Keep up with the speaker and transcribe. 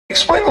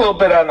Explain a little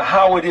bit on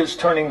how it is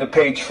turning the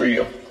page for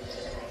you.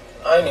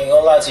 I ain't even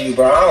gonna lie to you,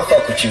 bro. I don't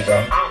fuck with you, bro.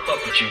 I don't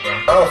fuck with you, bro.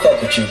 I don't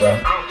fuck with you, bro.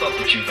 I don't fuck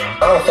with you, bro. I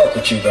don't fuck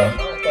with you, bro.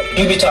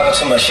 You be talking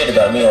too much shit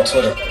about me on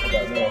Twitter.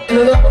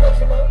 Nigga, I'ma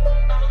let you know.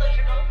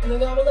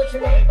 Nigga, I'ma let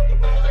you know.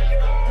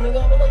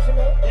 Nigga, I'ma let you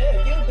know.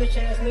 Yeah, you bitch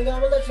ass nigga,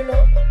 I'ma let you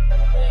know.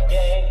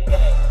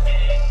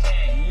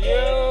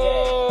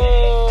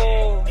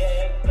 Yo,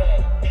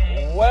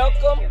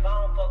 welcome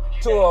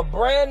to a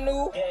brand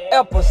new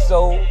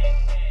episode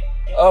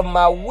of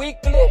my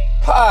weekly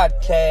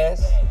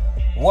podcast,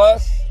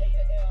 What's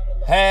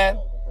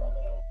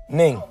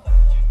Happening?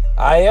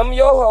 I am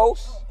your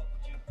host,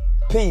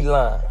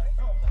 P-Line.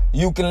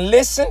 You can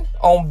listen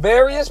on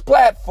various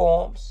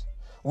platforms.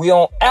 We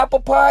on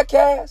Apple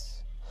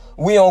Podcasts,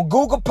 we on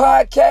Google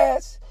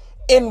Podcasts,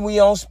 and we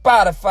on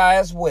Spotify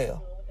as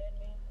well.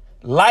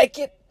 Like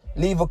it,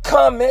 leave a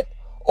comment,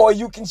 or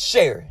you can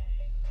share it.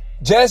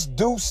 Just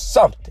do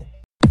something.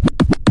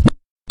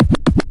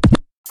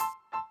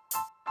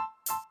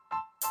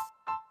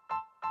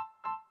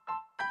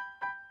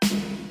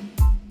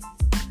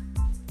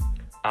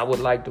 I would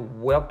like to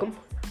welcome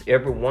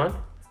everyone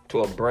to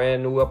a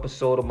brand new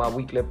episode of my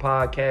weekly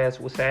podcast,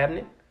 What's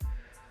Happening?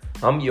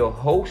 I'm your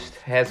host,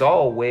 as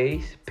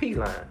always,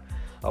 P-Line.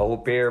 I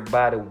hope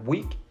everybody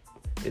week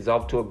is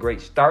off to a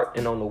great start,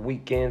 and on the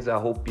weekends, I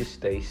hope you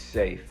stay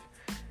safe.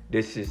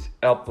 This is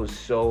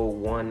episode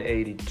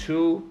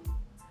 182,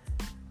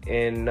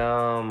 and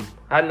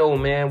I know,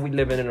 man, we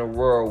living in a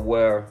world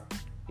where,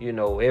 you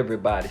know,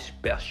 everybody's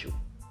special.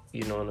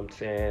 You know what I'm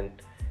saying?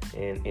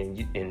 And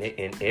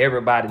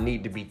everybody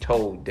need to be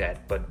told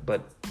that, but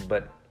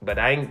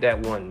I ain't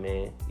that one,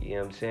 man. You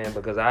know what I'm saying?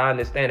 Because I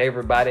understand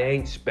everybody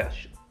ain't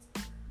special.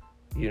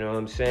 You know what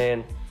I'm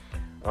saying?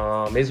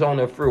 It's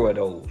only a few of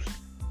those,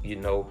 you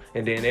know,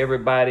 and then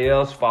everybody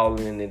else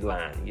falling in the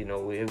line. You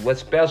know,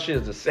 what's special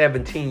is a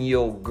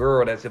 17-year-old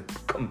girl that's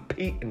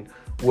competing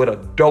with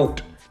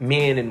adult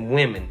men and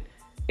women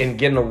and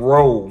getting a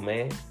role,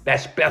 man.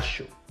 That's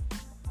special.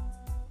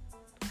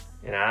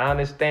 And I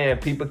understand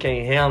people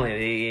can't handle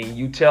it, and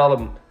you tell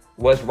them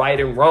what's right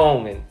and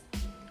wrong, and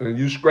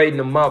you straighten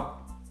them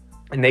up,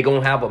 and they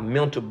gonna have a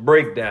mental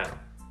breakdown.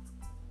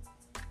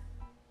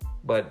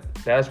 But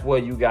that's where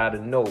you gotta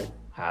know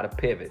how to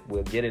pivot.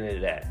 We'll get into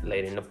that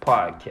later in the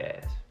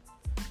podcast.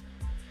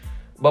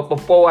 But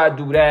before I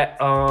do that,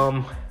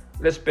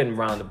 let's spin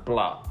around the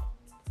block.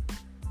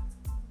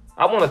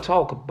 I want to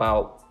talk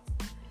about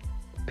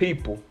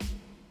people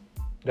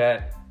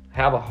that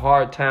have a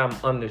hard time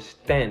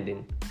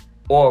understanding,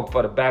 or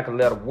for the back of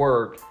letter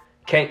word,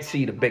 can't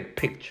see the big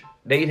picture.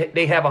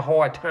 They have a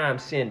hard time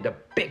seeing the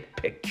big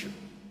picture.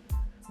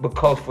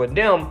 Because for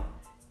them,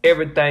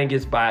 everything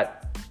is by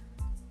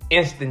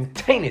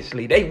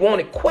instantaneously. They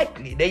want it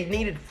quickly. They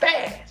need it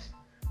fast.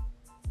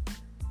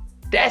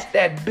 That's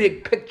that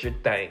big picture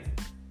thing.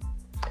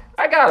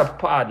 I got a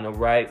partner,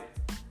 right?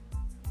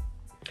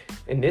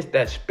 And this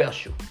that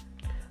special.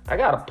 I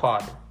got a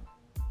partner.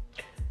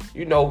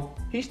 You know,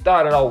 he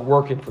started out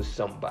working for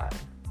somebody.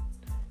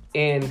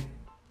 And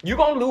you're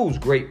going to lose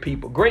great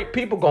people. Great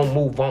people going to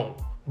move on.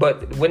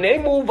 But when they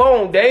move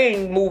on, they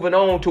ain't moving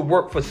on to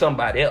work for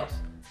somebody else.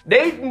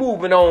 They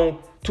moving on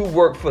to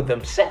work for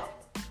themselves.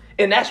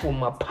 And that's what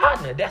my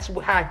partner, that's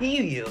how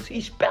he is.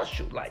 He's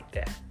special like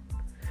that.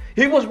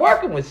 He was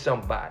working with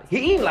somebody.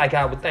 He ain't like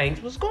how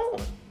things was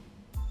going.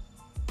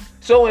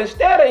 So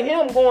instead of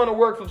him going to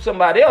work for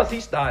somebody else, he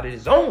started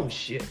his own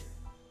shit.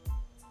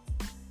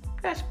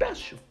 That's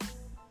special.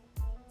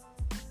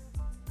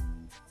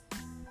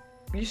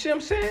 You see what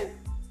I'm saying?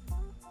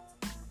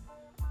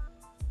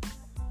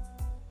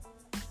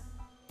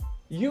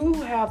 You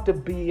have to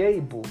be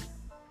able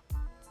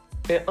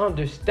and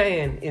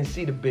understand and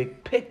see the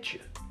big picture.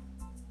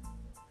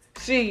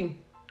 See,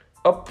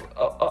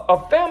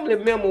 a family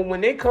member,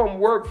 when they come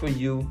work for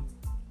you,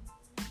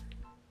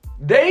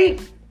 they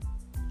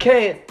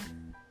can't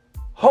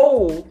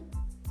hold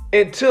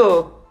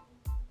until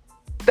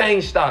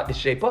things start to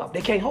shape up.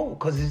 They can't hold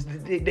because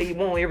they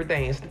want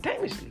everything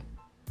instantaneously.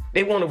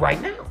 They want it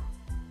right now.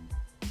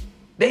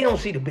 They don't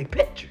see the big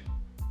picture.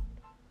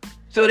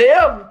 So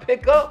they'll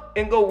pick up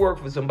and go work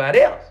for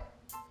somebody else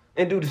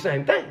and do the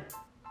same thing.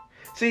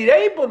 See,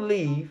 they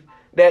believe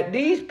that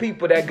these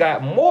people that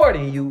got more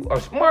than you are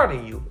smarter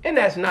than you. And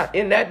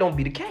that don't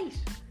be the case.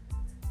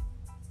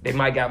 They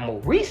might got more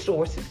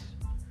resources.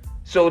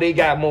 So they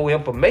got more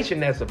information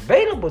that's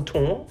available to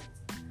them.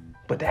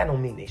 But that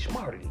don't mean they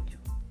smarter than you.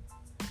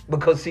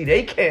 Because see,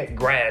 they can't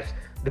grasp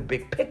the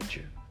big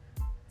picture.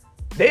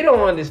 They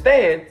don't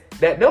understand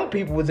that them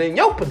people was in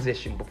your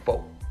position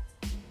before.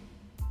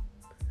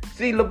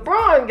 See,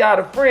 LeBron got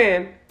a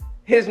friend.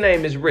 His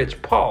name is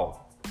Rich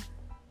Paul.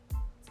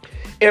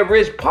 And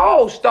Rich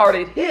Paul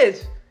started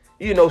his,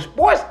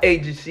 sports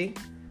agency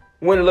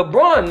when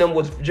LeBron and them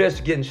was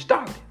just getting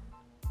started.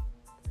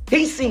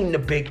 He seen the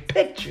big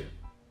picture.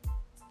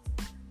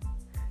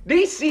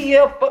 These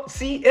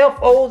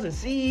CFOs and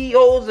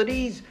CEOs of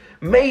these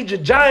major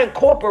giant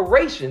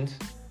corporations,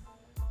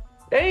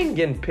 they ain't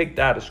getting picked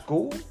out of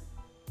school.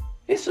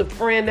 It's a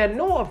friend that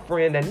know a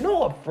friend that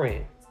know a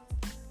friend.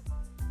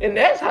 And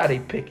that's how they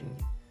picking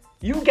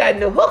you. You got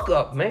in the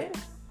hookup, man.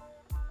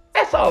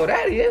 That's all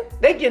that is.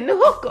 They getting the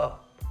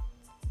hookup.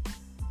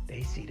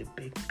 They see the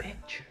big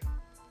picture.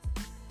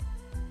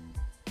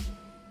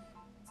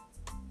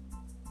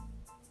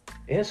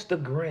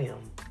 Instagram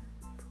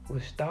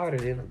was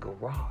started in a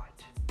garage.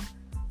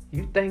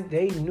 You think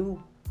they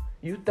knew?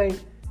 You think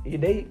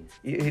they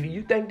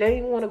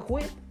didn't want to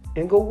quit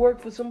and go work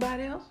for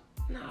somebody else?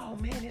 No,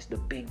 man, it's the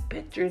big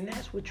picture, and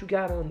that's what you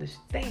gotta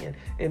understand.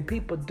 And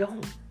people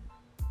don't.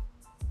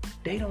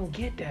 They don't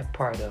get that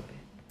part of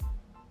it.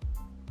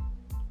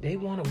 They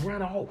want to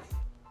run off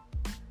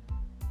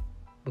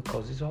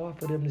because it's hard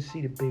for them to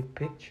see the big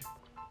picture,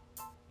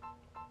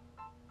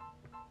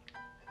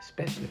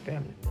 especially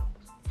family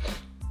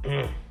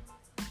members.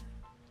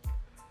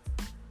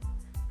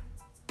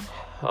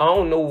 I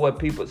don't know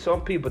what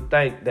some people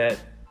think that,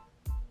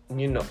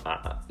 you know,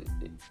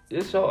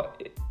 it's hard.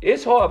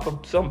 It's hard for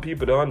some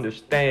people to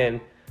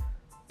understand,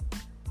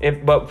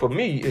 but for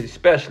me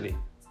especially,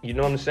 you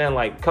know what I'm saying?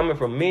 Like, coming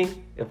from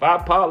me, if I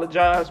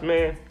apologize,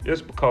 man,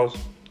 it's because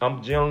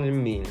I'm genuinely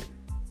mean it.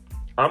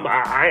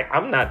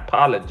 I'm not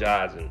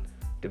apologizing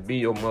to be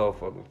your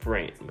motherfucking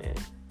friend, man.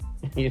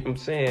 You know what I'm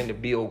saying? To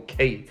be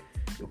okay,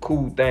 to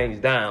cool things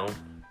down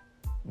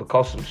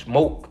because some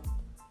smoke.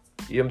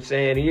 You know what I'm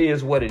saying? It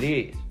is what it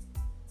is.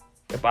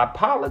 If I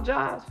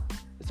apologize,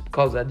 it's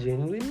because I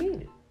genuinely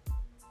mean it.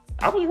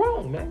 I was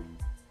wrong, man.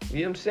 You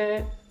know what I'm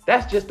saying?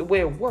 That's just the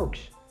way it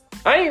works.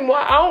 I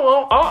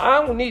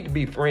don't need to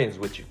be friends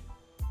with you.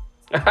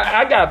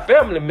 I got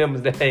family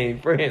members that I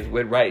ain't friends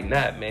with right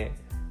now, man.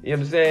 You know what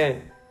I'm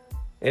saying?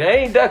 And I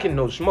ain't ducking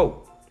no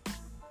smoke.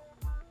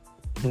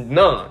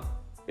 None.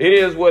 It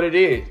is what it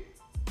is.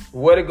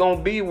 What it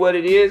gonna be, what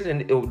it is,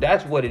 and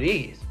that's what it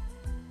is.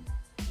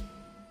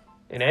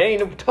 And I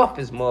ain't the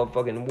toughest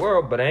motherfucker in the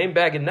world, but I ain't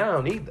backing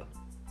down either.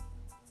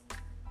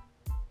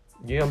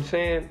 You know what I'm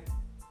saying?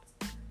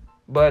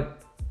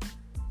 But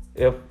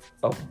if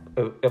a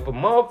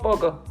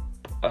motherfucker,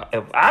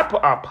 if I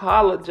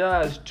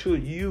apologize to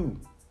you,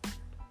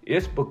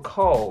 it's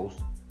because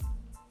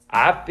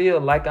I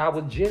feel like I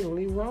was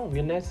genuinely wrong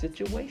in that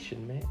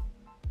situation, man.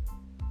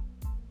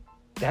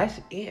 That's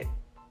it.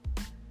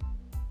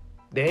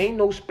 There ain't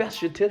no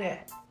special to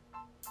that.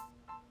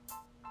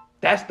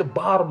 That's the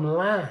bottom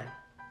line.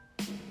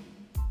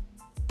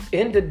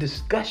 In the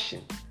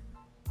discussion.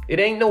 It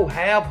ain't no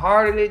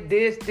half-hearted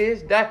this,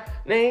 that.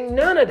 There ain't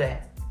none of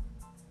that.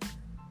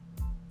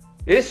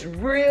 It's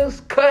real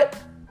cut,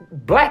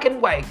 black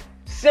and white,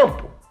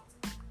 simple.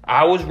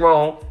 I was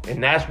wrong,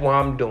 and that's why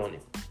I'm doing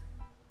it.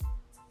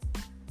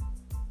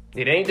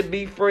 It ain't to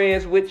be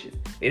friends with you.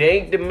 It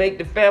ain't to make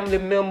the family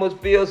members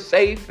feel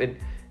safe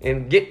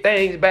and get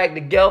things back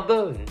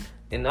together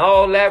and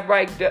all that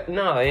right there.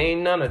 No, it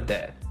ain't none of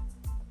that.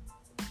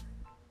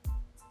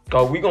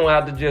 Because we going to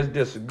have to just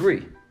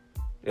disagree.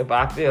 If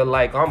I feel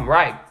like I'm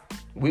right,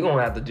 we going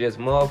to have to just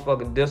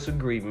motherfucking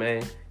disagree,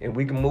 man. And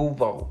we can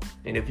move on.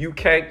 And if you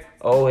can't,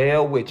 oh,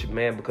 hell with you,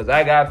 man. Because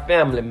I got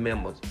family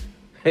members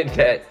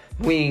that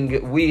we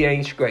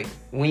ain't straight.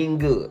 We ain't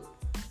good.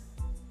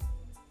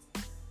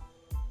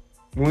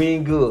 We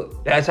ain't good.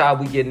 That's how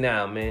we get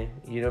now, man.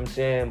 You know what I'm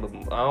saying? But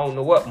I don't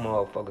know what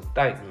motherfuckers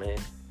think, man.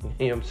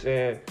 You know what I'm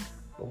saying?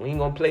 But we ain't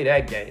gonna play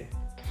that game.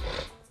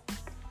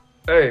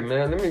 Hey,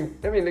 man,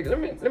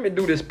 let me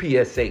do this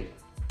PSA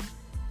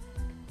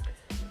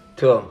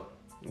to, you know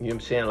what I'm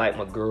saying, like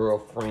my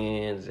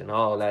girlfriends and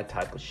all that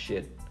type of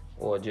shit,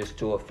 or just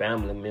to a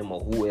family member,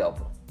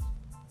 whoever.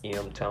 You know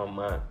what I'm talking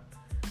about?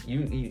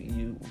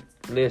 You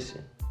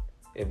listen.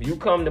 If you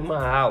come to my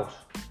house,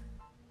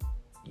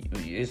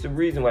 it's the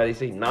reason why they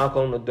say knock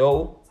on the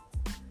door.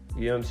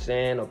 You know what I'm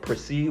saying? Or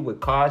proceed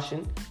with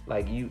caution.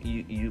 Like you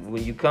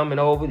when you coming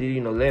over,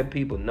 let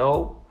people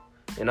know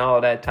and all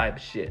that type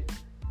of shit.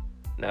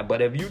 Now,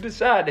 but if you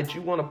decide that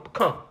you want to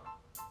come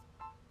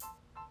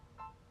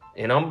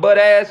and I'm butt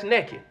ass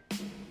naked,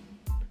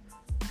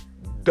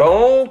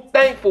 don't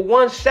think for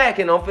 1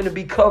 second I'm finna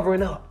be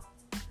covering up.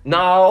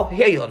 No,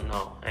 hell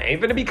no. I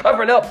ain't finna be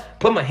covering up.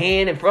 Put my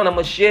hand in front of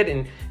my shit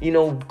and,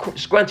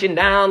 scrunching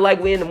down like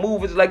we in the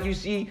movies like you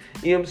see.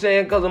 You know what I'm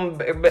saying? Because I'm...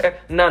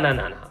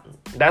 No.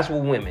 That's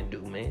what women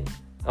do, man.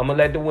 I'm gonna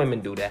let the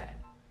women do that.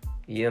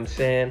 You know what I'm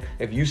saying?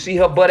 If you see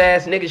her butt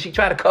ass nigga, she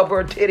try to cover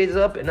her titties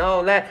up and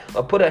all that,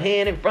 or put her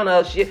hand in front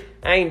of her shit,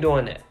 I ain't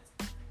doing that.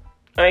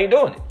 I ain't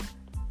doing it.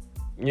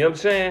 You know what I'm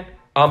saying?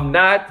 I'm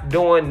not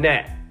doing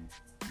that.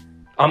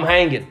 I'm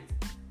hanging.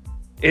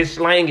 It's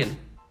slanging.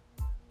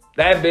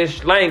 That bitch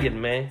slanging,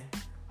 man.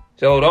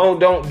 So don't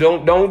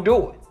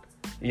do it.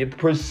 You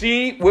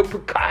proceed with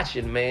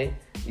precaution, man.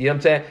 You know what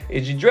I'm saying?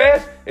 Is you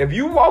dressed? If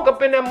you walk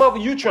up in that mother,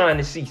 you trying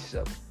to see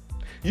something.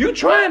 You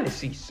trying to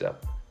see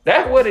something.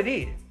 That's what it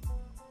is.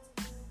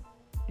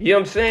 You know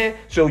what I'm saying?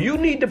 So you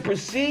need to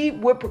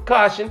proceed with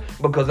precaution,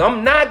 because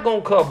I'm not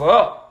going to cover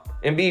up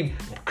and be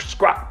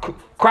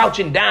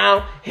crouching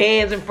down,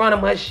 hands in front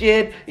of my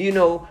shit,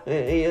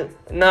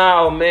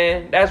 No,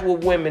 man. That's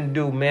what women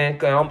do, man.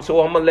 So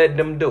I'm going to let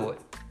them do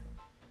it.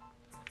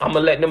 I'm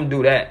going to let them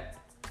do that.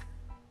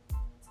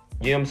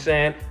 You know what I'm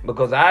saying?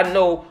 Because I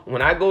know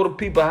when I go to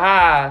people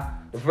high,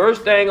 the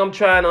first thing I'm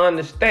trying to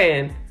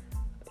understand,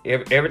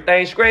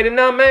 everything straight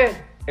enough, man?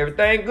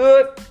 Everything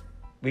good?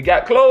 We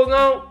got clothes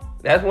on?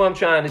 That's what I'm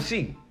trying to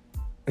see.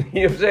 You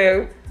know what I'm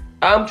saying?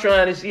 I'm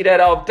trying to see that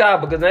off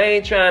top because I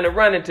ain't trying to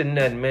run into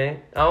nothing,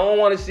 man. I don't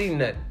want to see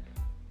nothing.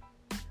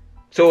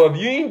 So if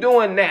you ain't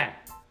doing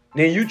that,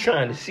 then you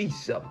trying to see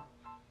something.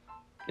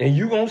 And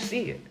you gonna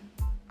see it.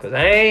 Because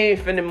I ain't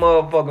finna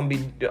motherfucking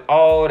be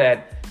all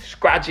that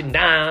scratching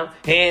down,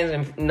 hands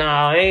and...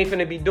 Nah, I ain't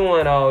finna be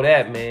doing all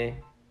that, man.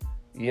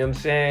 You know what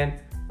I'm saying?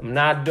 I'm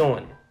not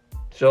doing it.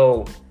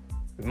 So,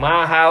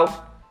 my house...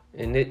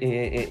 And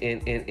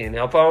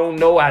if I don't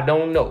know, I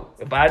don't know.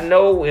 If I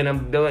know and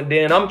I'm doing,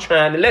 then I'm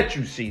trying to let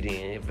you see.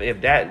 Then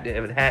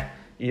if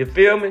you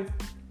feel me.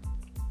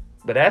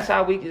 But that's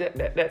how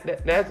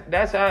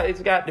that's how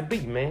it's got to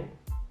be, man.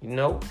 You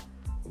know.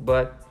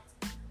 But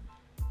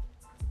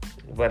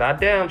I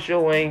damn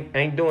sure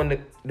ain't doing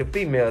the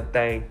female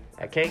thing.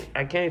 I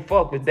can't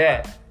fuck with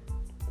that.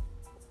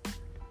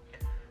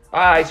 All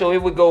right, so here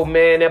we go,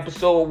 man.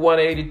 Episode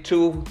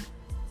 182.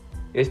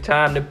 It's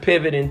time to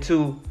pivot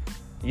into.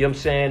 You know what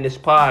I'm saying? This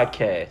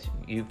podcast.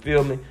 You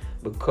feel me?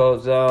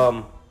 Because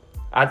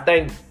I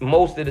think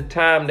most of the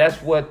time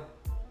that's what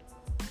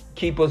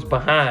keep us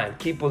behind.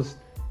 Keep us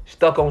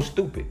stuck on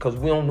stupid. Because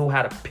we don't know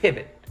how to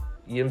pivot.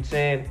 You know what I'm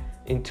saying?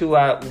 Into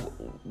our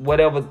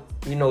whatever,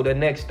 the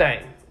next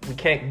thing. We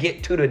can't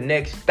get to the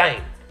next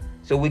thing.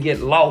 So we get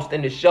lost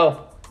in the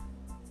shuffle.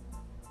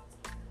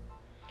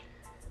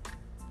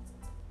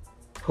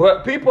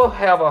 What people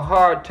have a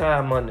hard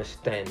time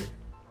understanding.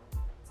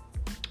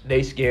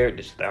 They scared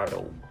to start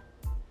over.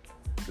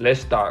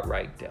 Let's start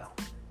right there.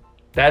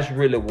 That's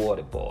really what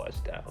it boils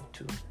down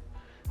to.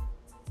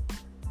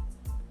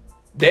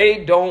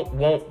 They don't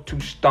want to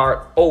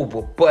start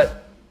over,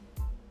 but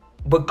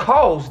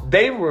because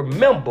they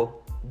remember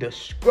the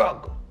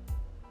struggle.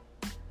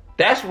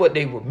 That's what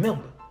they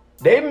remember.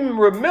 They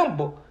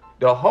remember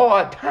the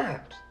hard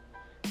times.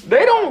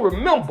 They don't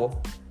remember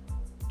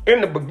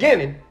in the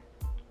beginning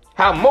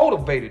how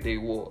motivated they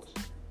was.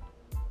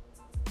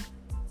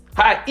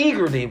 How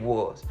eager they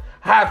was.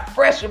 How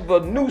fresh of a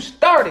new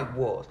start it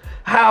was.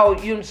 How,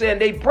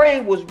 their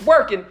brain was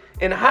working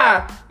and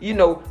how,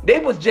 they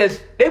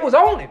was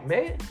on it,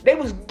 man. They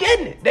was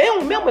getting it. They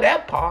don't remember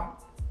that part.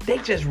 They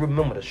just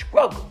remember the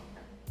struggle.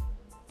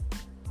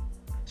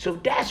 So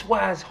that's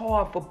why it's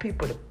hard for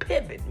people to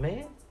pivot,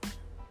 man.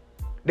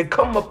 To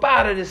come up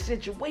out of the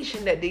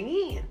situation that they're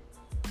in.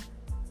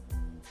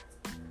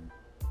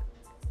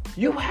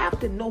 You have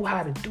to know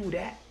how to do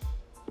that.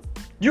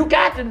 You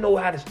got to know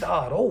how to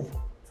start over.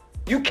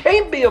 You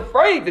can't be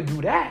afraid to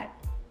do that.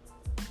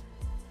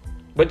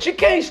 But you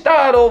can't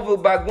start over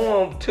by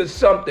going to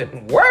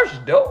something worse,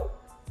 though.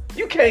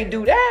 You can't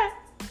do that.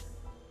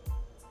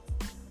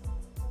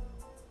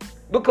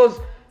 Because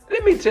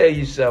let me tell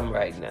you something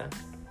right now.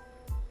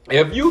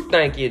 If you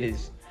think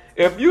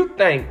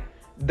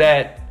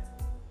that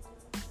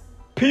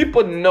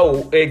people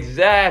know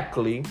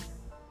exactly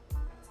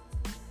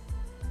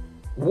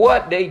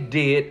what they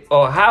did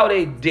or how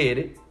they did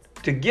it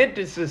to get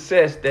the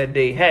success that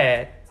they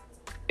had,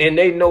 and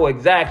they know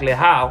exactly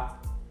how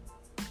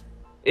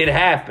it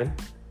happened,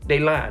 they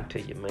lying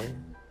to you,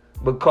 man.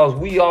 Because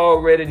we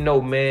already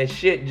know, man,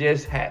 shit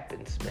just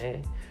happens,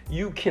 man.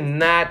 You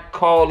cannot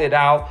call it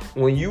out.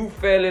 When you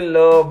fell in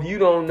love, you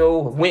don't know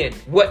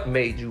what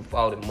made you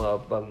fall in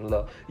motherfucking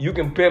love. You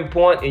can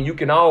pinpoint and you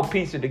can all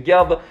piece it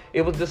together.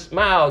 It was the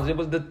smiles, it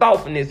was the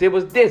thoughtfulness, it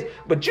was this.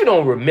 But you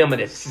don't remember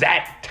the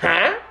exact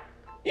time.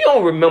 You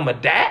don't remember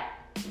that.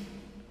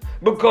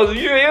 Because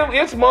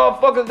it's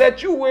motherfuckers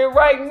that you with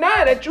right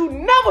now that you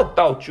never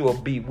thought you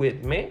would be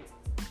with, man.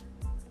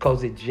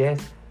 Because it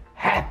just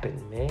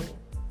happened, man.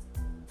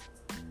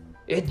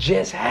 It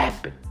just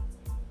happened.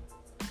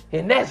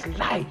 And that's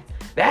life.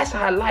 That's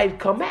how life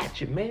come at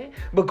you, man.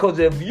 Because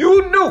if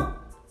you knew,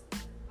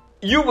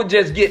 you would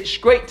just get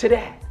straight to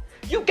that.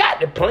 You got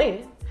to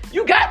plan.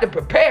 You got to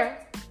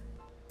prepare.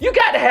 You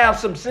got to have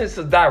some sense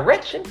of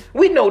direction.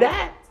 We know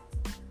that.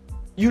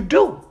 You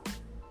do.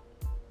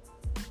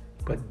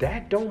 But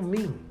that don't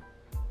mean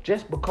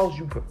just because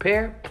you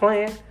prepare,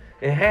 plan,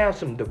 and have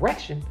some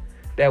direction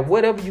that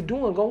whatever you're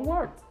doing gonna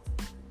work.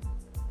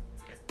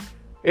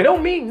 It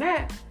don't mean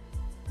that.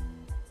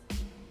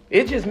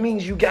 It just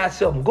means you got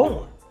something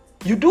going.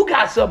 You do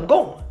got something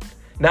going.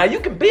 Now you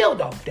can build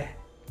off that.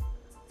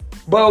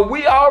 But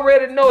we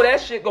already know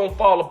that shit gonna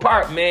fall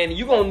apart, man.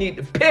 You gonna need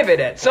to pivot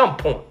at some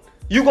point.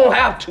 You gonna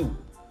have to.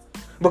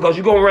 Because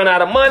you gonna run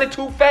out of money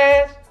too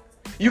fast.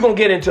 You gonna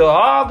get into an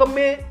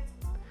argument.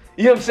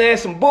 You know what I'm saying?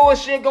 Some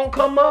bullshit gonna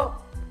come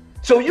up.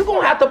 So you're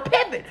gonna have to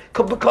pivot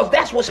because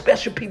that's what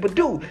special people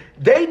do.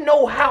 They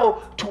know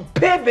how to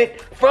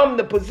pivot from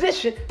the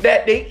position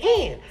that they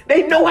in.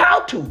 They know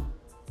how to.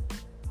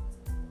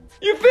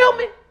 You feel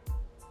me?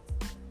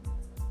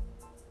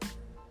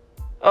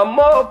 A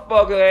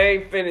motherfucker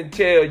ain't finna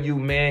tell you,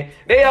 man.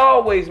 They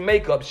always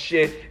make up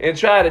shit and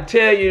try to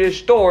tell you the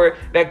story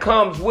that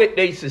comes with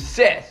their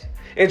success.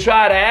 And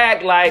try to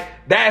act like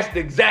that's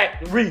the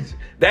exact reason.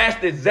 That's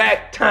the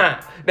exact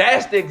time.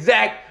 That's the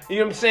exact, you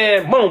know what I'm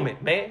saying,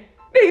 moment, man.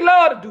 They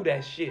love to do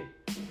that shit.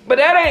 But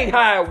that ain't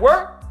how it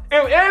work.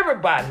 And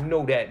everybody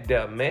know that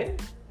stuff, man.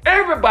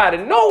 Everybody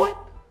know it.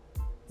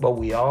 But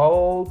we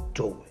all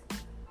do it.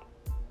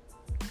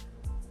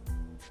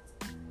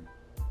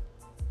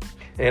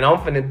 And I'm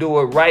finna do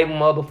it right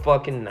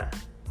motherfucking now.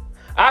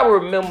 I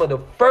remember the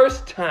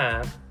first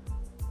time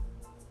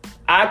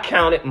I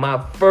counted my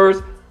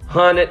first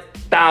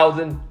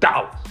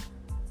 $100,000.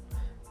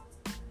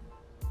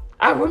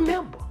 I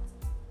remember.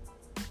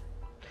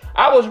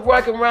 I was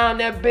working around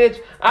that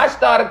bitch. I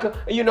started,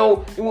 you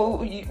know,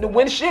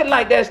 when shit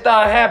like that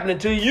started happening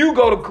to you, you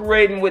go to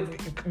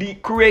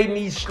creating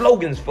these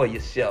slogans for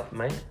yourself,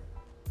 man.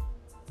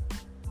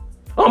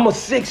 I'm a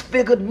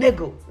 6-figure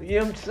nigga. You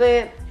know what I'm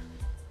saying?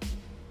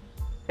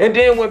 And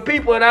then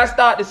when I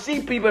start to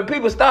see people and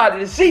people started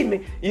to see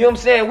me, you know what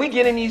I'm saying? We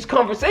get in these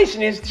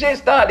conversations and shit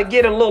started to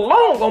get a little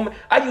long on me.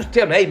 I used to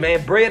tell them, hey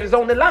man, bread is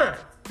on the line.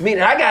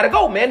 Meaning I gotta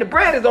go, man. The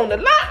bread is on the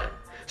line.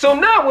 So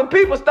now when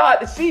people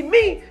start to see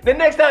me, the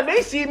next time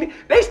they see me,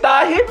 they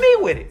start hitting me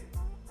with it.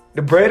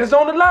 The bread is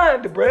on the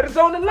line. The bread is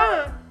on the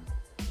line.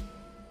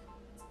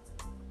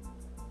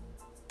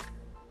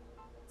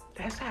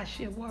 That's how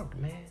shit worked,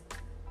 man.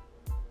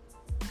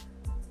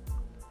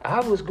 I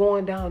was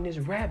going down this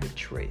rabbit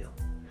trail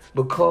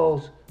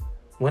because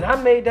when I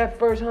made that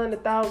first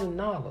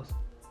 $100,000,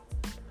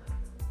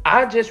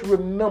 I just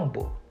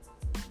remember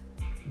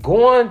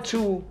going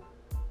to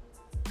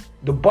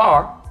the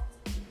bar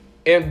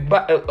and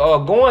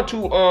going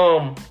to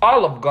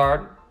Olive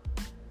Garden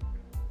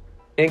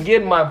and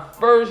getting my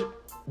first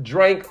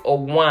drink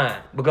of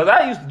wine. Because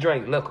I used to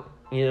drink liquor.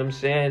 You know what I'm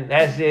saying?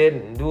 That's it.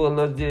 And do a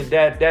little bit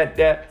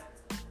that.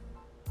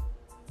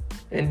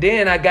 And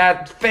then I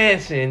got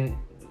fancy and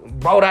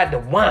brought out the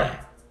wine.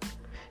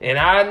 And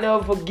I'll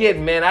never forget,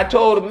 man. I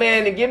told the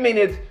man to give me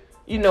this,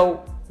 you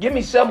know, give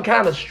me some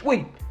kind of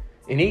sweet.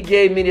 And he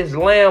gave me this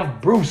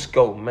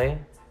Lambrusco,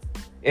 man.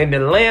 And the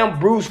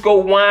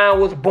Lambrusco wine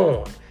was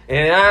born.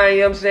 And you know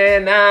what I'm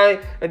saying, now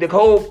the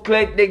whole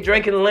clique, they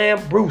drinking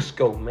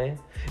Lambrusco, man.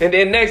 And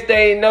then next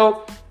thing you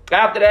know,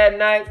 after that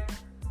night,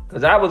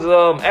 because I was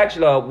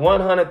actually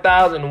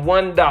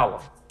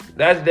 $100,001.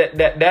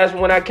 That's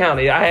when I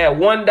counted. I had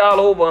 $1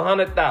 over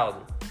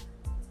 100,000.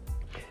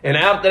 And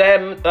after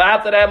that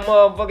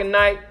motherfucking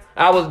night,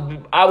 I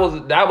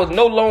was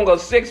no longer a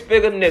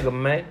 6-figure nigga,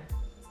 man.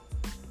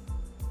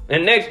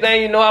 And next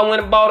thing you know, I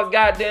went and bought a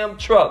goddamn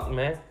truck,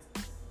 man.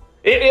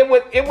 It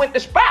went to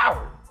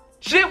spiraling.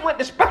 Shit went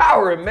to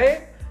spiraling,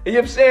 man. You know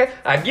what I'm saying?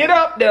 I get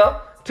up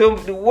there to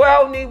where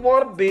I need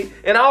want to be,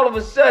 and all of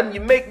a sudden you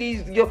make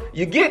these,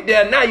 you get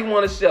there, now you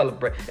want to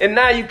celebrate. And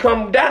now you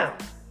come down.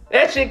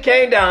 That shit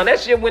came down. That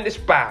shit went to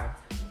spiral.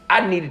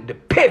 I needed to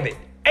pivot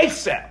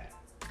ASAP.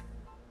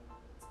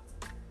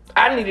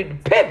 I needed to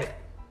pivot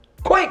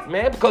quick,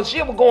 man, because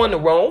shit was going the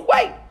wrong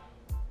way.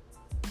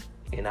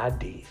 And I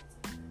did.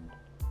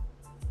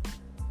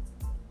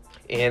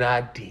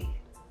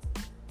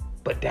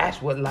 But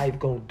that's what life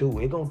gonna do.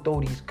 It gonna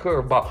throw these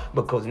curveballs.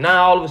 Because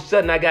now all of a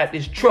sudden I got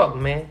this truck,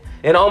 man.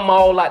 And I'm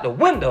all out the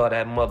window of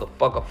that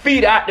motherfucker.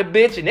 Feet out the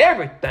bitch and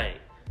everything.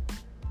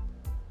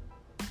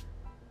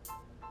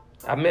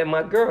 I met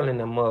my girl in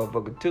that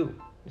motherfucker too.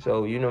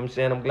 So, you know what I'm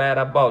saying? I'm glad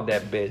I bought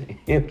that bitch.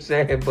 You know what I'm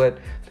saying? But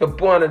the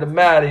point of the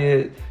matter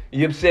is,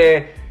 you know what I'm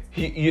saying?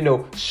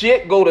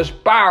 Shit go to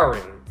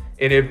spiraling.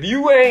 And if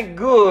you ain't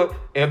good,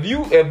 if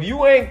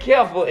you ain't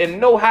careful and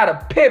know how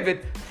to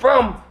pivot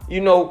from,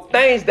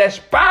 things that's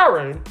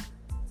spiraling,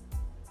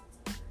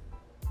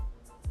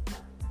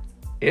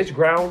 it's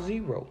ground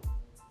zero.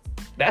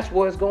 That's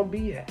where it's gonna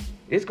be at.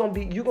 You're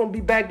gonna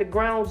be back to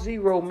ground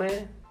zero,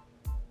 man.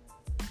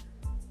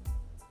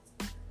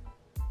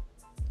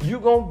 You're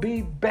gonna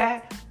be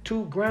back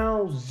to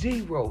ground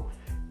zero.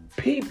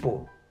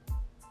 People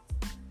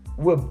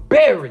will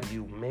bury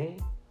you, man.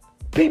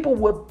 People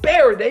will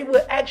bury. They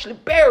will actually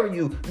bury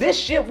you. This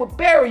shit will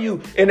bury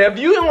you. And if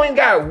you ain't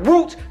got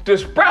roots to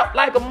sprout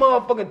like a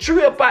motherfucking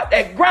tree up out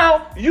that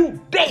ground,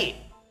 you dead.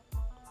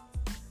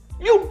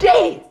 You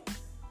dead.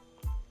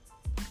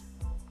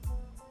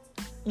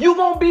 You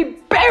gonna be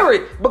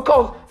buried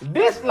because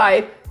this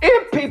life,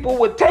 if people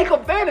would take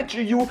advantage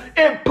of you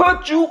and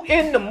put you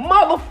in the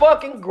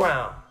motherfucking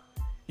ground,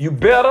 you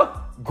better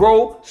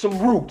grow some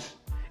roots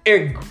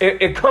and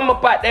come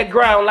up out that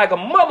ground like a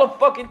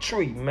motherfucking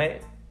tree, man.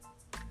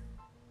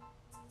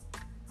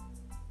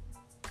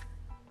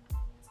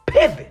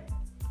 Pivot.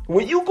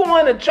 When you go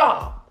on a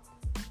job,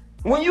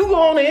 when you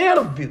go on an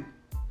interview,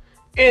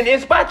 and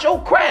it's about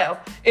your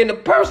craft, and the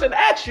person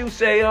asks you,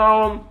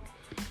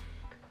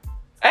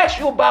 ask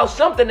you about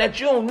something that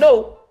you don't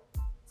know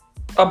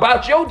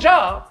about your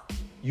job,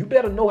 you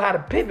better know how to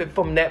pivot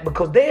from that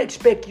because they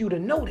expect you to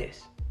know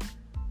this.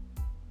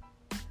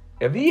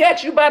 If he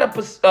asks you about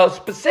a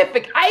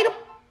specific item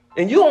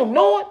and you don't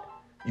know it,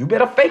 you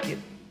better fake it.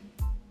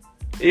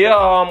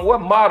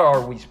 what motto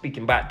are we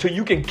speaking about? Till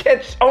you can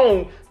catch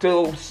on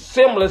to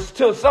similar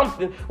to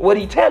something what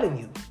he telling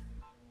you.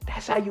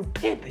 That's how you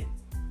pivot.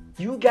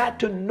 You got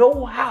to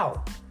know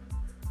how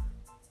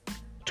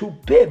to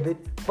pivot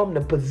from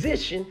the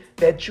position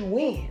that you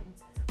in.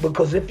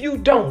 Because if you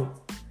don't,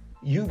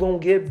 you gonna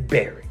get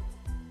buried.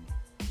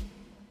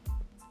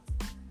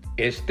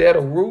 Instead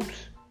of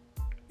roots,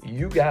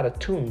 you got a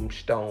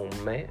tombstone,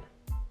 man.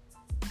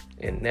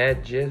 And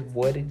that's just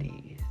what it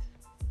is.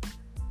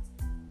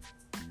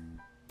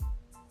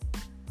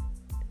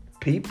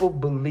 People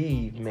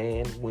believe,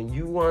 man, when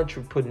you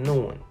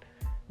entrepreneuring,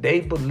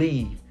 they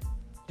believe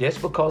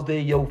just because they're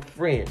your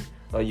friend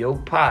or your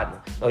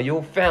partner or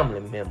your family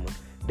member,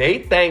 they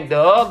think the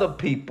other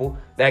people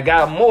that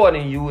got more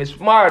than you is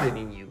smarter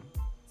than you.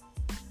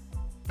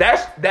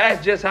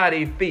 That's just how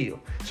they feel.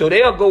 So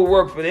they'll go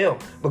work for them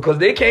because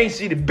they can't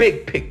see the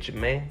big picture,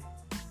 man.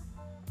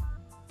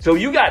 So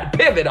you got to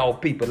pivot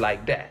off people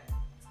like that.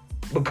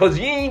 Because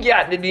you ain't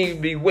got to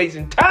be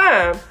wasting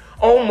time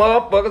on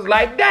motherfuckers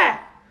like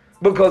that.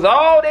 Because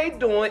all they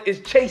doing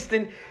is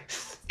chasing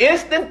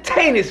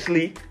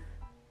instantaneously.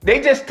 They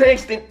just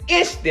chasing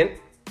instant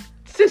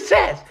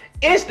success.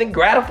 Instant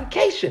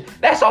gratification.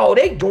 That's all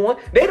they doing.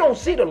 They don't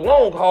see the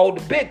long haul,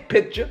 the big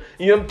picture.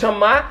 You know what I'm talking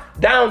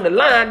about? Down the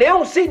line, they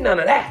don't see none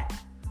of that.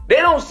 They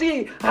don't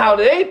see how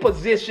their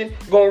position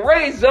gonna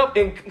raise up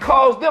and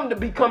cause them to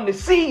become the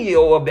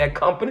CEO of that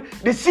company,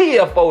 the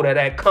CFO of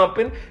that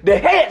company, the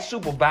head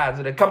supervisor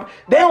of that company.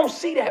 They don't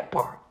see that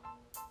part.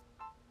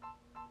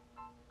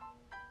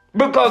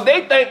 Because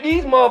they think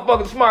these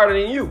motherfuckers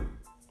smarter than you.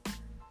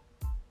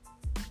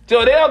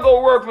 So they'll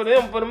go work for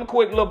them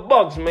quick little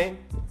bucks, man.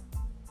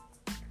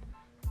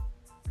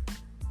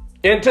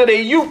 Until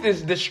their youth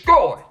is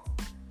destroyed.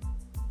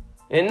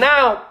 And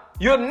now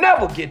you'll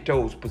never get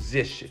those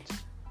positions.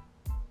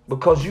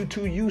 Because you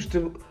too used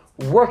to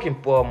working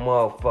for a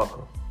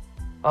motherfucker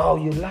all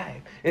your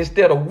life.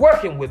 Instead of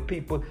working with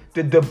people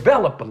to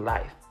develop a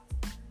life.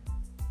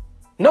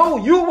 No,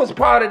 you was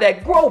part of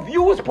that growth.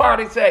 You was part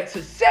of that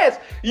success.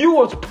 You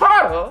was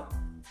part of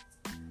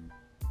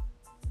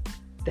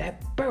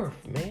that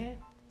birth, man.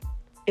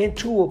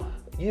 Into, you know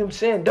what I'm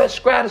saying, that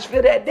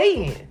stratosphere that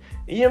they in.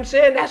 You know what I'm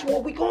saying? That's where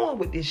we going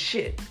with this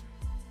shit.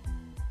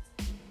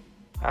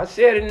 I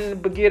said it in the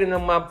beginning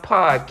of my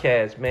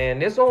podcast, man.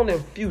 There's only a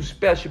few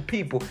special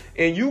people,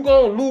 and you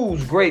gonna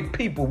lose great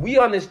people. We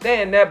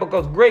understand that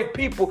because great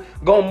people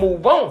gonna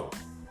move on.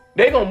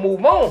 They gonna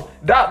move on.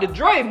 Dr.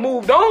 Dre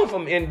moved on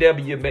from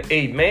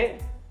NWA, man.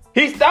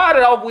 He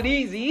started off with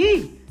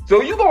Eazy-E.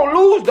 So you gonna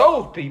lose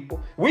those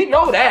people. We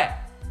know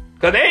that.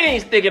 Because they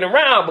ain't sticking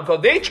around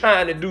because they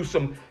trying to do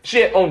some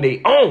shit on their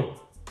own.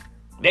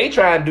 They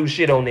trying to do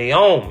shit on their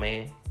own,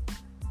 man.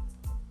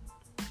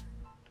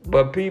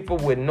 But people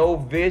with no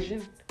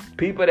vision,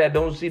 people that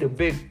don't see the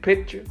big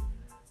picture,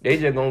 they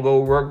just gonna go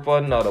work for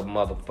another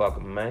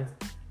motherfucker, man.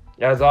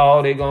 That's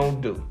all they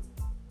gonna do.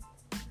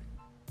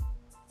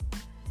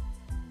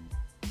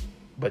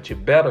 But you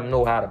better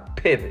know how to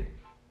pivot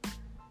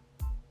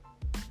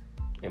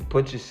and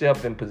put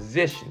yourself in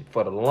position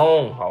for the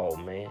long haul,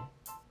 man.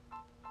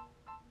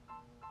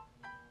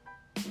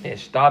 And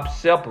stop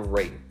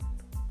separating.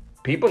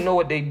 People know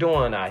what they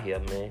doing out here,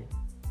 man.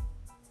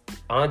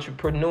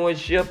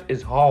 Entrepreneurship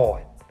is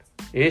hard.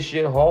 It's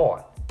shit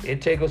hard.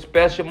 It take a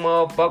special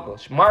motherfucker.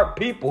 Smart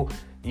people,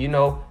 you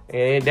know,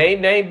 and they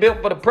ain't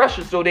built for the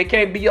pressure, so they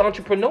can't be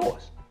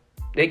entrepreneurs.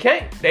 They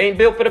can't. They ain't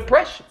built for the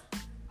pressure.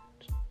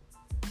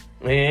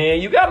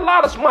 And you got a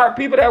lot of smart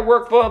people that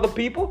work for other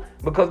people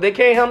because they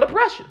can't handle the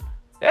pressure.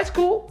 That's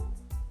cool.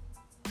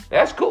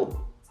 That's cool.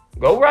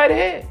 Go right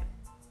ahead.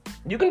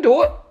 You can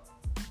do it.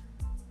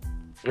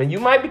 And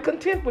you might be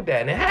content with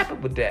that and happy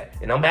with that.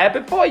 And I'm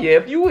happy for you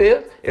if you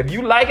is. If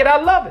you like it,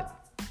 I love it.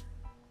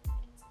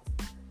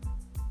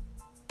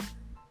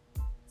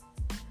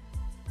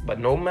 But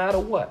no matter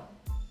what,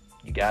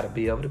 you got to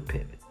be able to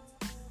pivot.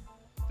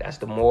 That's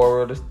the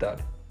moral of the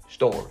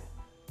story.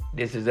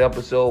 This is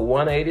episode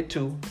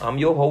 182. I'm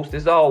your host,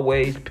 as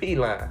always,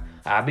 P-Line.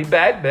 I'll be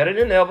back better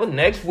than ever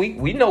next week.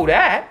 We know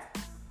that.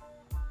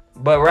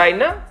 But right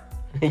now,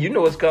 you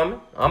know it's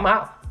coming. I'm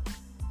out.